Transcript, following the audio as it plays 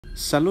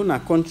Salone a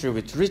country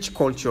with rich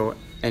culture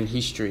and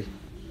history,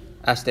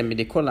 as them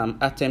they call them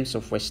atoms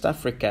of West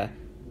Africa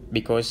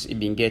because it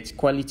been get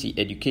quality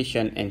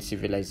education and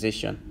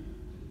civilization.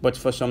 But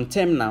for some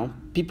time now,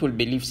 people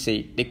believe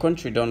say the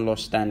country don't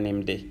lost that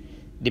name there.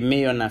 The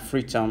mayor of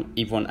Freetown,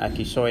 Yvonne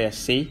Aki-Sawyerr,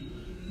 say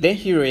their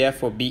hero here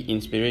for be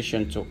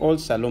inspiration to all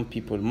Salone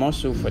people, more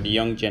so for the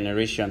young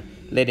generation.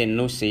 Let them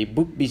know say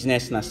book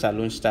business na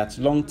Salone starts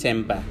long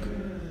term back.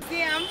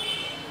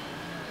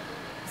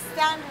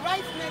 Stand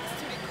right next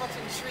to the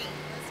cotton tree,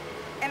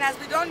 and as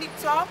we don't need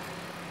talk,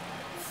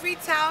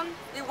 Freetown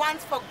they want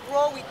for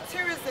grow with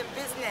tourism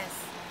business.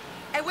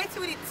 And wait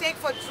till it take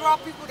for draw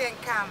people then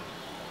come.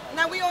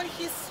 Now we on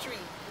history,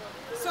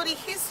 so the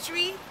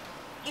history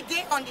it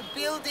dey on the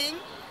building,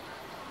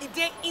 it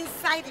dey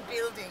inside the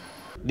building.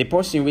 The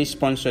person who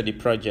sponsored the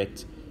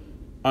project,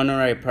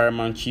 Honorary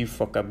Paramount Chief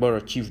for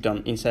Kagboro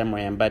Chiefdom inside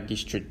Moyamba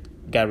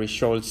District, Gary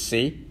Schulze,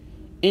 say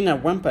in a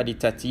one party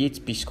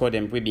 38 Peace Corps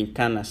them we been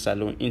Kana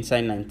Salone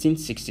inside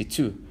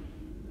 1962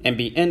 and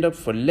be end up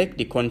for lek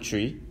the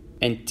country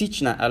and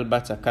teach na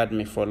Albert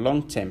Academy for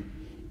long term.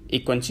 He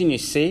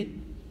continues say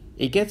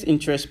he gets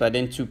interest by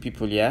them two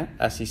people here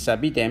as he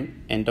sabi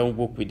them and don't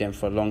work with them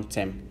for long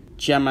term.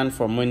 Chairman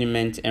for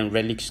Monument and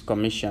Relics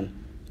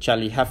Commission,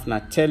 Charlie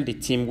Hafner, tell the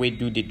team we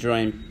do the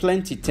drawing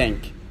plenty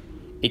thank.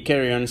 He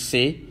carry on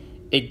say,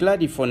 he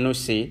glad for no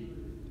say,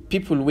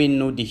 people we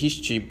know the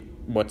history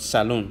but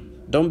Salone,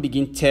 don't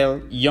begin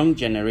tell young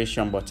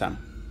generation but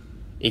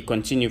He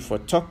continue for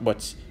talk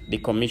but the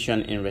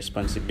commission in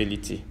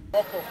responsibility.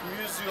 Work of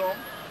museum,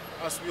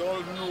 as we all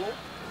know,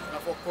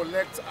 for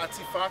collect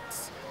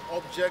artifacts,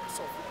 objects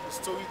of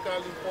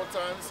historical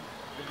importance,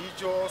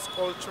 religious,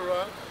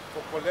 cultural,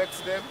 for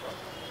collect them,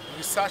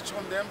 research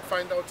on them,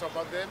 find out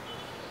about them,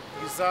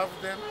 preserve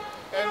them,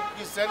 and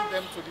present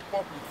them to the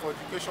public for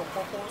education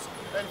purpose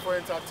and for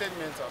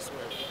entertainment as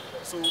well.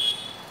 So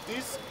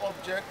this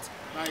object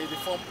now in the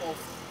form of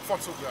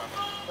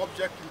photograph.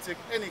 Object can take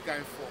any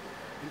kind of form.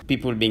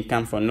 People been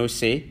come for no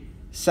say,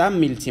 Sir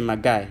Milton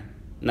Margai,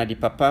 na the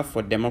papa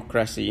for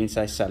democracy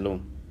inside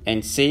Salone,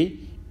 and say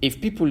if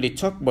people they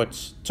talk about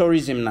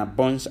tourism na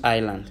Bones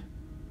Island,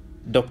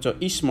 Dr.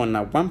 Easmon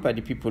na one of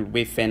the people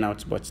we fan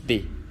out but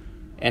they,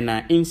 and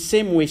in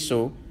same way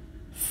so,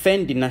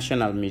 fan the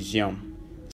National Museum.